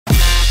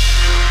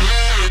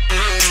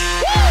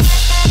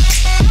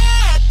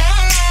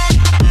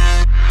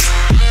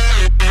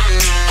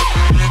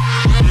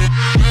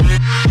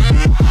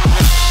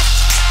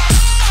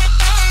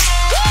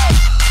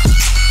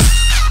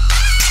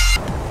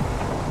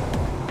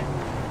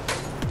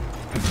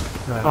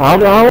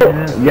I'm out.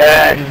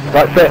 Yes,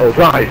 that's it.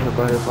 Right.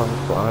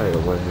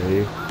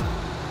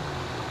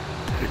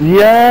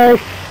 Yes.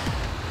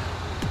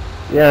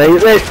 Yeah,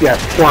 eat this, yeah,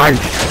 swine.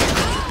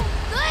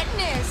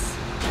 Goodness!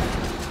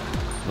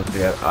 Look,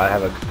 I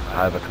have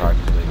a card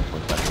coming in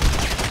 1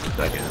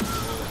 second.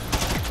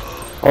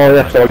 Oh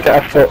yeah,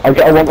 so I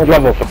get a wanted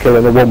level for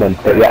killing a woman,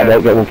 but yeah, I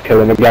don't get one for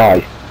killing a guy.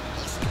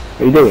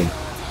 What are you doing?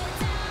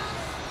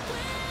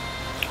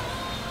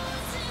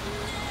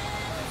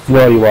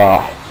 No, you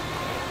are.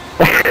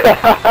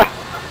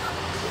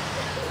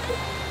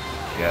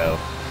 Go.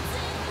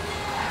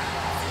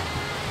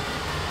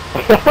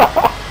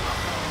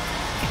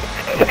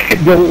 It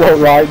doesn't look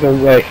right,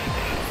 does it?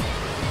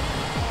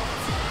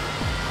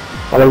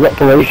 And I've got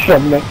police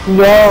on me.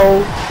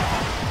 No!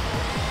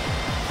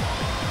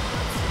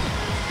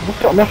 I've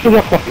got a message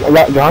off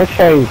that guy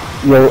saying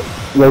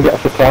you'll get a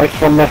surprise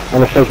from me,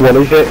 and I says, what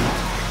is it?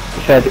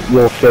 He said,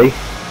 you'll see.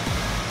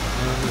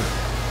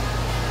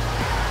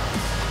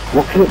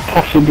 What can it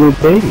possibly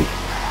be?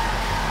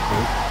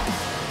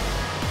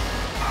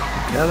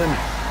 Coming.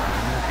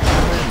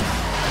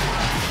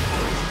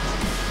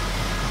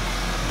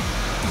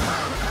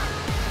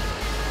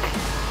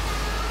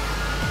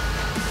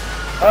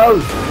 Oh!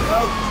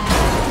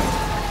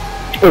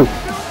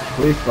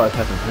 Police bus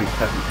has some pretty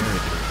tough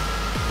security.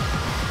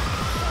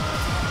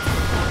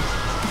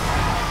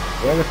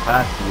 Where the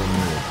pass do you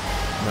move?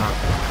 Not.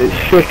 It's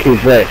sick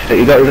is this, that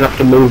you don't even have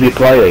to move your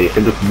player, you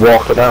can just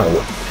walk about.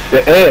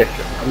 It is!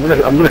 I'm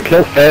gonna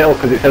kill Fatal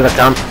because it says I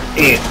can.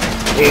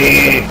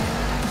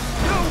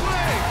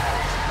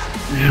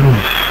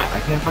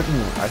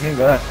 I can't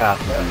go that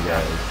fast with you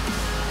guys.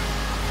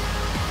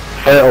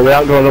 Fatal, we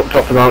aren't going up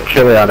top of Mount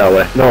Chiliad, are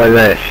we? Not in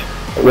this.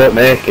 It won't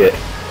make it.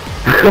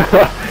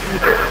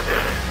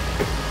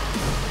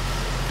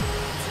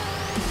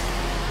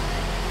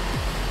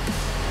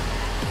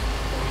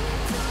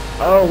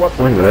 Oh, what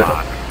the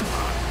fuck?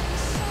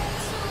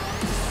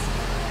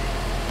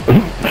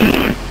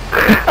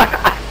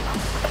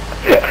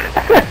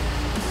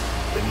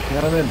 Did you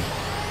get him in?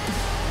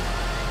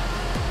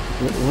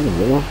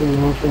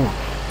 What's that?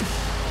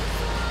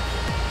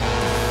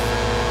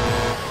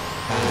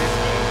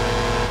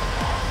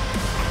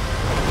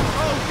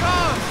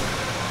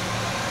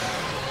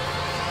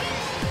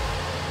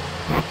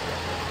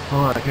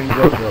 Oh, I can go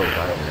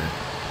right here.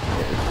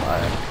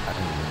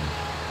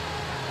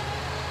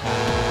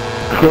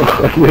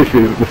 This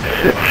is...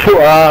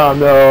 Ah,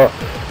 no.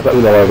 I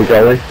don't know where we're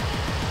going.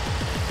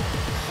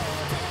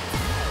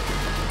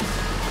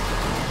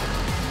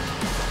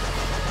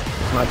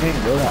 I can't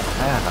go that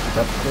fast,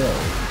 that's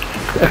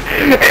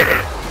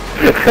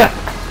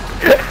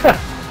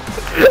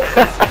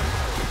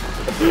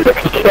I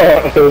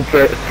can't help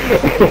it.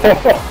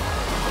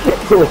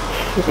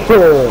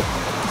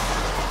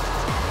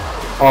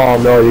 Oh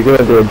no, you're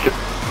gonna do a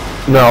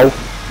no.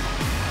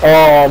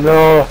 Oh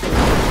no.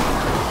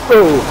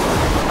 Oh.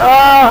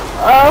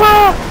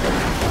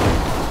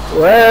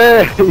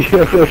 Where? You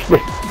missed me.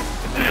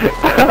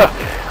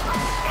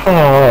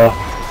 Oh.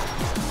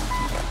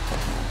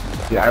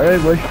 Yeah, I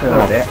really wish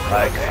that,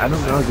 like, I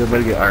don't know if they're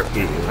going to get RP.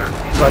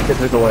 It's like they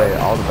took away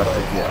all the best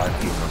ways to get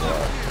RP from the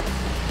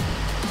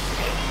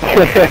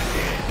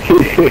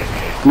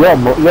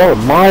You're a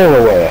mile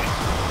away.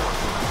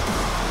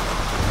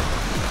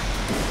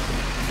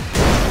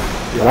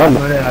 I'm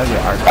going to have the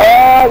RP.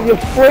 Oh, you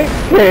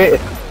flipped it!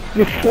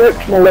 You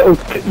flipped my little...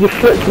 You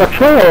flipped my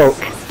truck!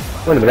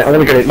 Wait a minute, I'm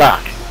going to get it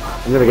back.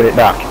 I'm going to get it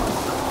back.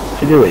 What's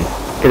he doing?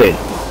 Get in.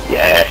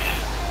 Yes!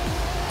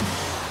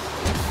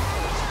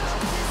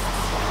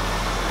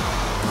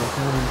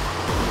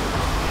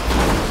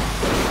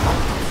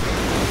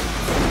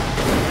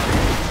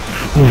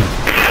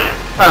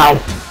 Ow!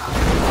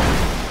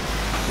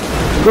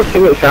 Good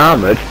thing it's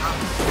armoured.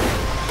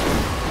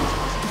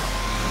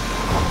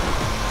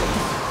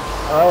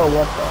 Oh,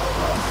 what the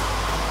fuck?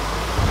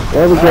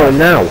 Where are we going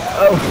now?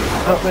 Oh,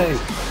 help me!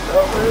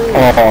 Help me!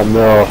 Oh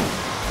no.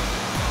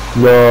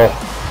 No.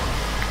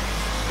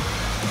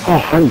 Oh,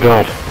 thank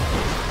God.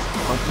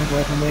 What's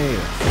away from me?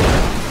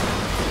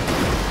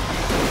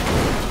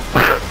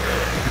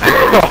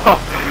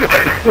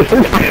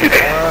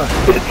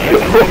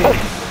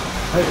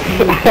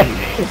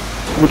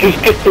 We're just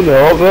getting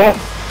over.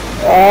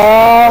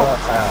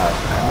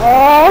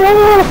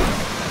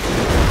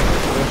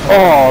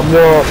 Oh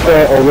no,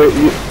 Fatal,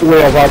 we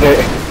have had it.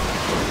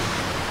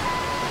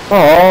 Oh,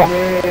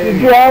 you're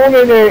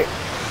drowning it.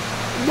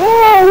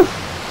 No.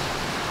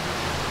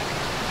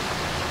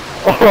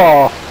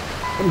 Oh,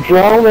 I'm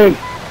drowning.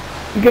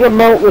 You're gonna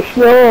melt the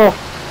snow.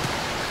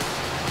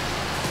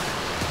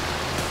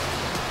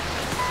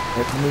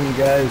 Wait for me, you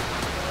guys.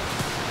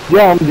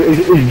 Yeah,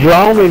 he's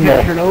drowning me.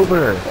 Turn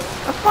over.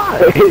 That's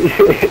fine.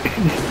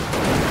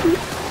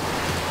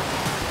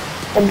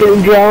 I'm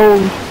getting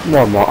drowned. No,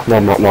 I'm not. No,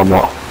 I'm not. No, I'm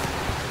not.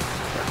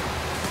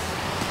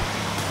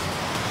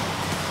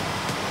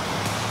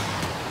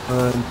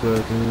 I'm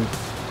certain.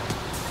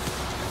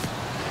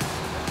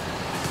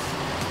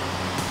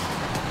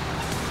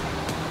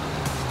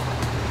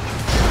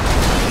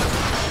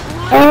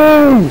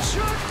 Oh! Come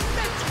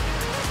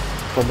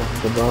on,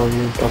 the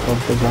volume, pop up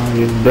the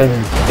volume,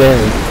 dance.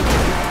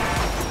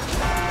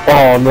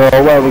 Oh no,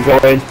 where are we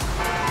going?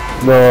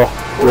 No,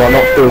 we are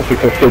not seriously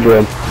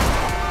considering.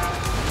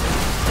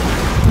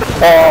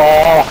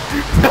 Oh,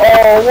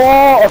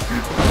 what?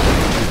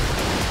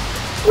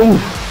 Ooh.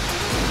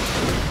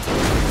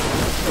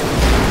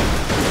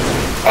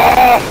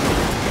 Ah!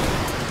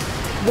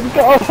 They've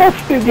got a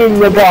hostage in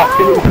the back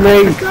and it's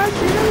me. God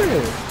damn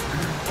it!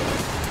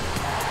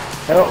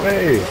 Help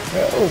me!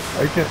 Help!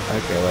 I can't.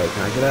 Okay, wait.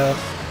 Can I get out? I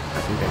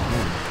think I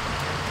can.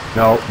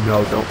 No,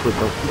 don't put.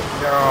 No!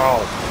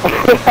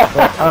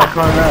 Oh,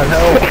 come on,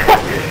 help!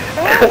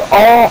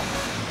 Oh!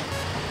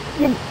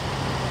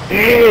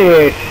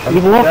 Yes!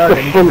 You've lost the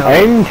front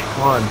end!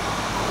 Come on.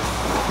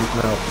 Need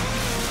some help.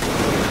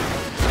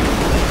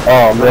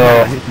 Oh no! I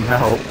need some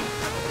help.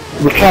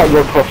 We can't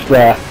go across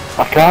there.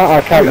 I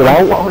can't get I'm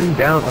out. falling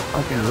down a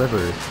fucking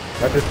river.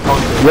 That just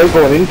conquered. We're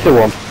going into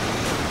one.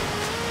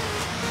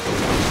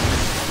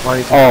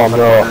 Oh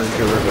no.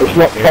 It's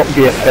not Top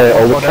Gear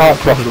fatal. We can't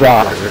cross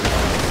that.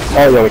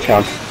 Oh yeah, we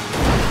can.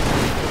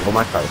 Oh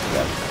my god,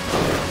 yeah.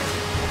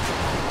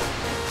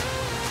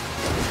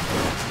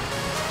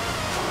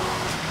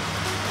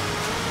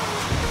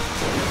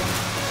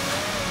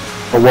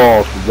 The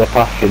walls, the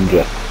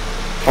passenger.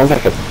 Sounds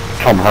like a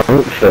Tom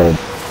Hanks film.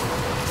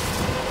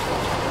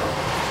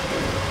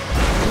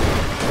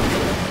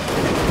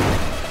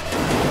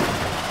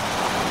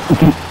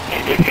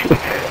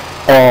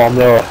 Oh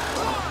no.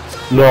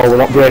 No, we're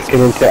not breaking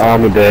into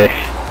army base.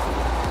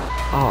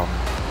 Oh.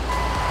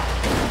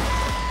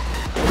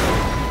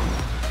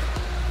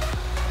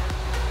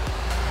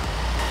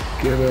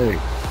 Get away.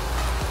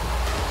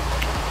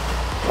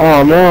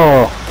 Oh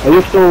no. Are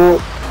you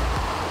still...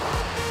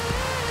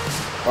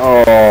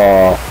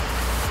 Oh.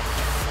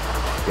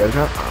 Yeah, I'm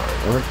trying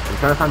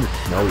to find the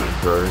snowy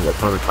bird. That's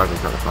what I'm trying to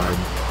find.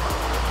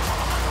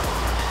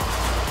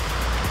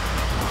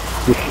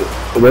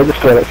 We're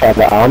just going outside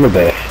the army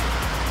base.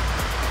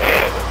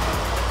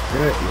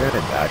 You're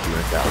gonna die if you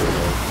went down with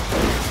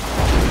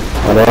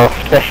I know,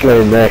 especially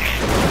in this.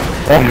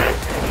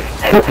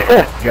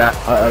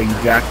 you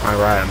jacked my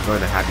ride. I'm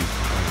going to have you.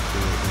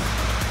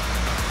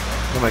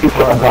 Oh my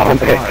god.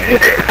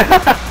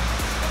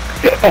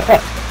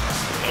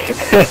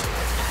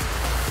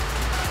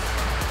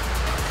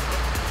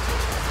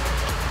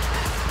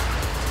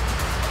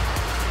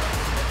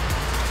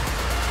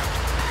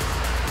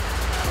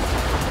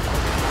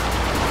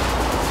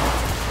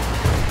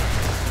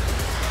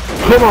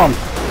 Come on!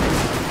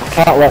 I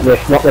can't let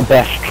this, not the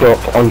best truck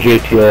on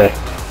GTA,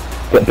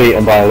 get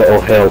beaten by a little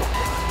hill.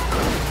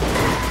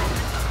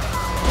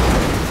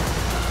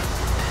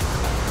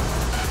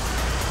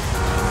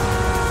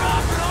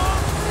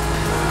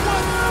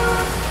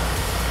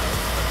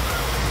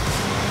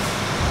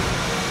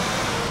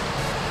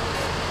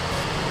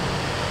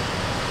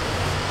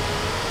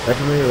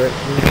 Definitely let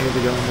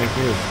me go and make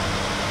you.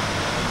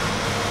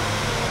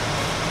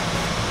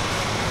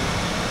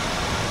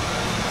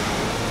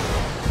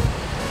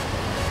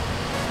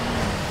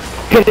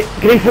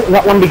 Get in front of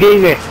that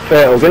Lamborghini,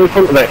 Fatal, get in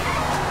front of it.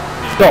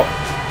 Stop.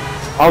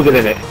 I'll get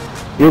in it.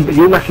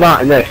 You mess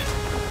about in this.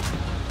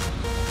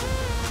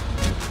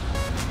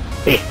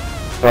 Hey.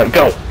 Right,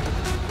 go.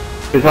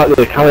 It's like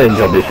the Italian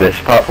job is this,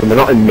 apart from we're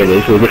not in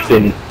minis, we're just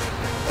in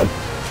a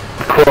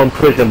chrome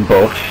prison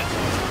bus,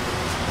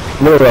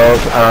 one of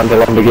those and a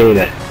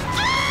Lamborghini.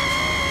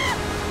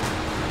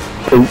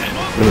 Oops,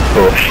 I'm gonna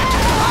push.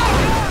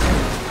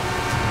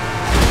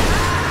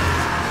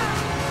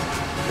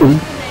 Ooh.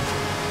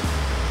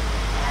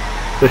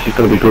 This is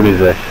going to be good, is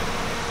this?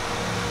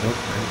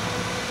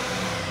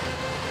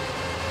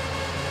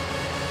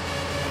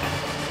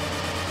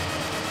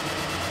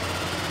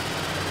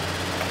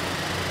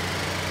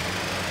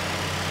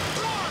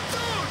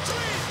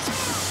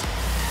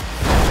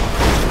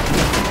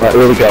 Right,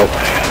 here we go.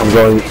 I'm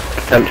going,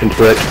 attempting to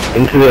break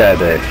into the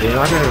airbase. You're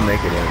not going to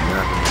make it in,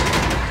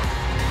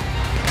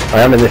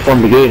 I am in this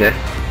Lamborghini.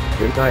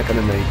 You're not going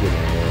to make it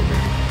in.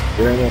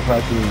 You're in a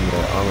fucking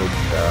armored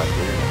stuff.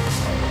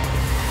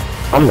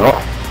 I'm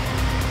not.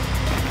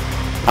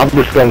 I've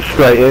just gone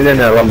straight in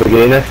a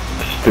Lamborghini.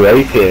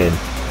 Straight in.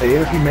 Hey,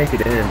 even if you make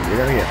it in, you're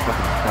gonna get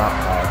fucking shot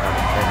by a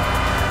fucking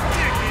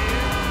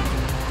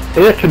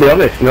thing. Yeah, to be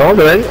honest, no,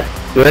 there ain't.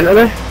 There ain't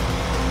any.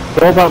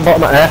 They're all down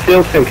bottom of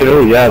airfield thinking,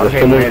 oh yeah, there's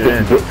someone...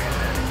 Okay,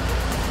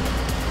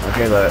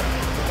 look.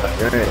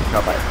 You're gonna get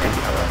shot by a tank.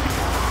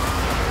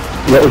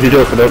 What would you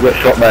do if I don't get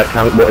shot by a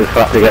tank, but in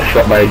fact they get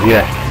shot by a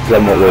jet?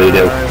 Then what will you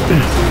do?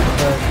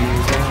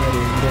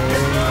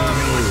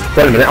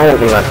 Wait a minute, I want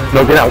one of them.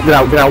 No, get out. I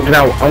want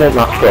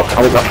that truck.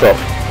 Right,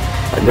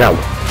 get out.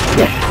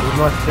 Yes.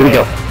 Here we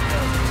go.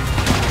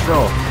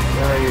 No,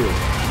 where are you?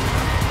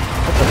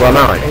 Where am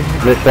I?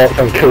 This thoughts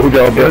on cool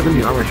dog,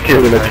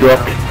 killing the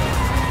truck.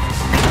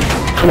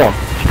 Come on,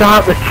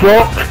 start the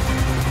truck!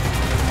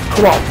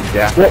 Come on,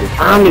 Yeah. What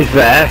arm is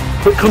there?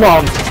 Come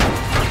on!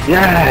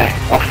 Yeah!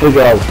 Off we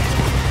go!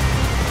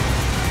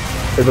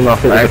 There's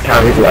enough, there's a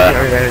tank there.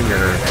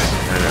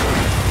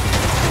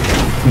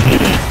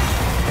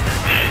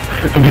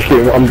 I'm just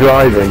seeing what I'm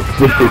driving.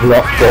 This is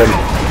not fun.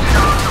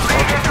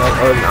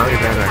 Oh, now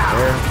you're down right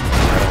there.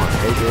 I don't want to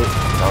take it.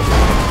 I'll just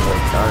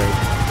sorry.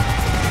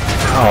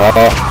 Oh,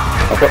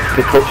 I've got to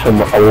pick up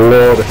a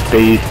load of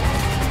speed.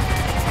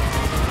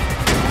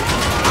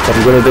 If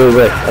I'm going to do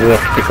this, I'm going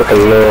to have to pick up a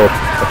load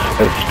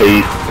of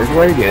speed. There's a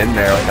way to get in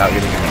there without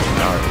getting any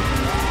stars.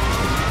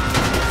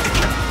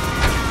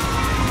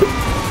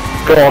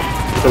 Go off,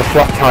 got a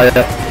flat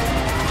tyre.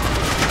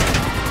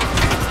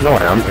 No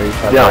I am.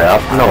 Yeah I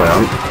am. No I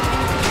am.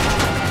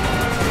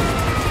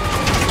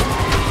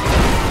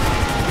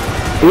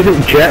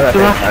 Isn't Jets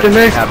are after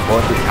me? I have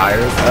both the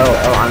tires. Oh,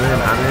 I'm in.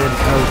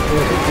 Oh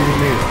shit, it's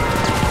shooting me.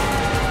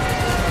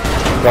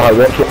 Right,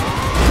 watch it.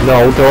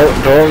 No,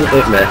 don't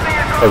hit me.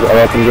 Or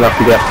else I'm going to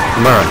have to get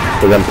mad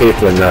for them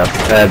people in the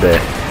airbase.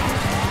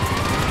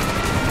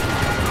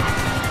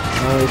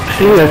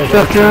 See ya,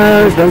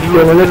 suckers! I'm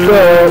still in the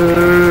truck!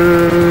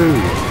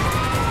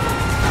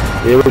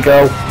 Here we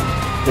go.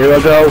 Here I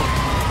go.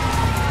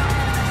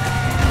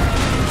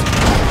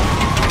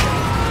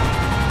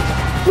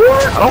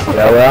 What? Oh,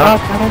 There we are.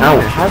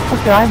 Ouch. How the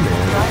fuck did I miss?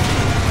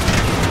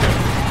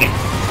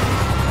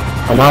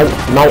 I'm out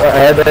at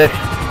airbase.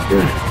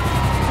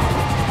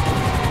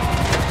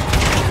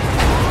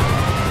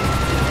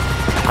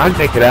 I'd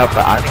make it out,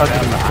 but I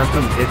fucking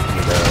something hits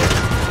me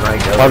though.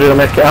 Right, How did I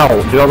make it out? Do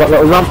you know that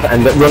little ramp at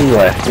end at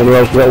runway? One of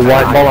those little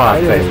white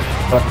bollard things?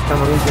 But for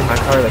some reason my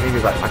car, I think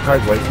it's like, my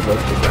car's way too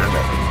close to the ground, I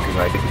think, because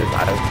like, it's just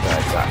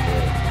outside that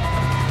hit.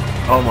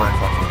 Oh my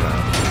fucking god.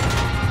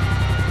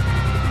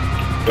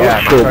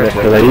 Don't shoot me,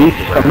 please.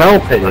 I'm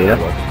helping you.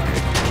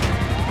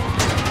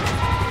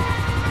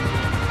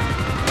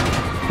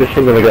 This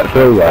ain't gonna get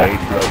through there.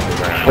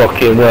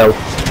 Fucking well.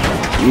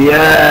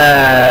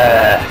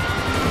 Yeah!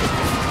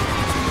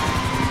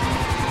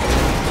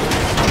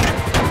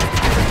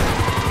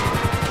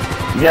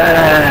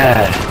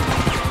 Yeah!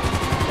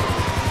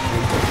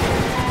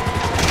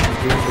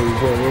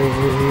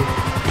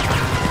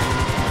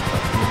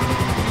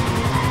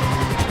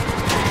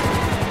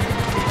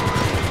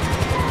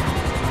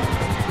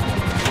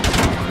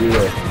 Do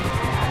it.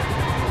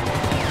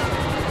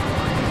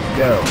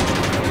 Go.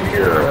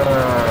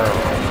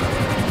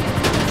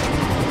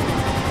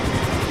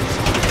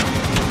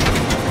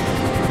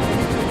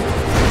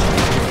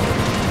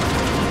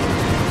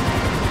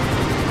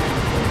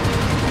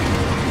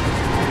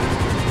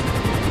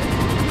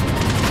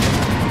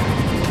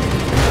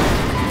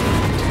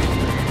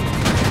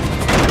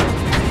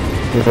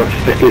 What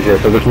stick is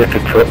this? I just nicked a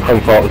truck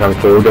on 40 and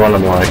food on,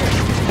 I'm like,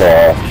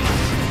 boss.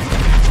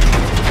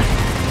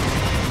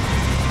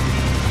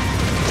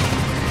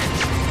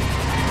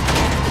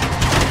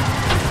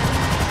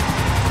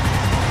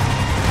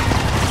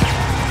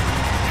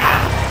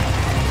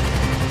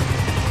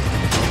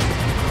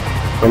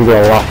 I'm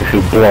gonna laugh if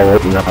you blow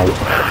up now.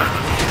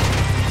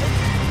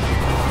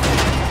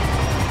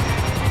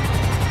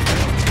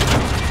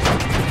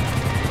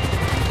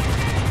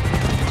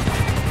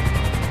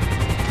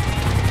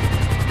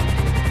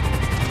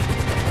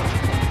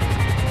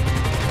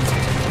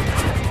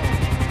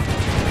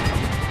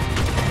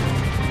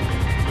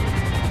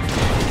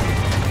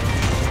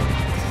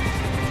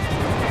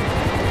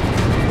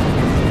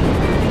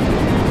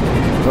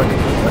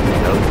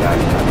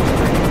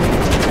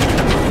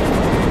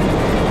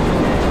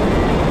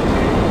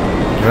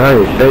 I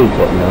would say,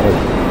 but no.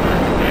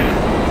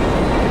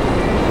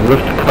 I'm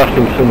just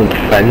crashing someone's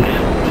fence.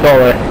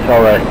 Sorry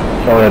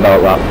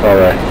about that,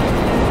 sorry.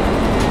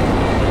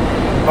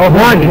 Oh,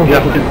 why did you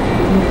have to...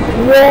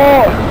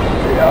 What?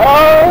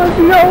 Oh,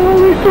 no,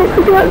 we took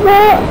to get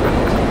that!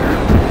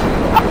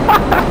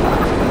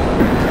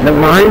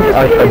 Never mind,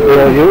 I said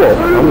blow you up.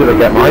 I'm gonna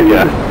get my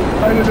jet.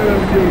 I didn't know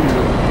what you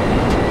were.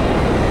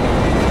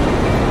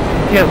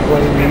 You can't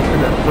blame me for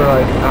that, for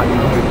like not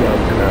using the jet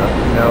enough.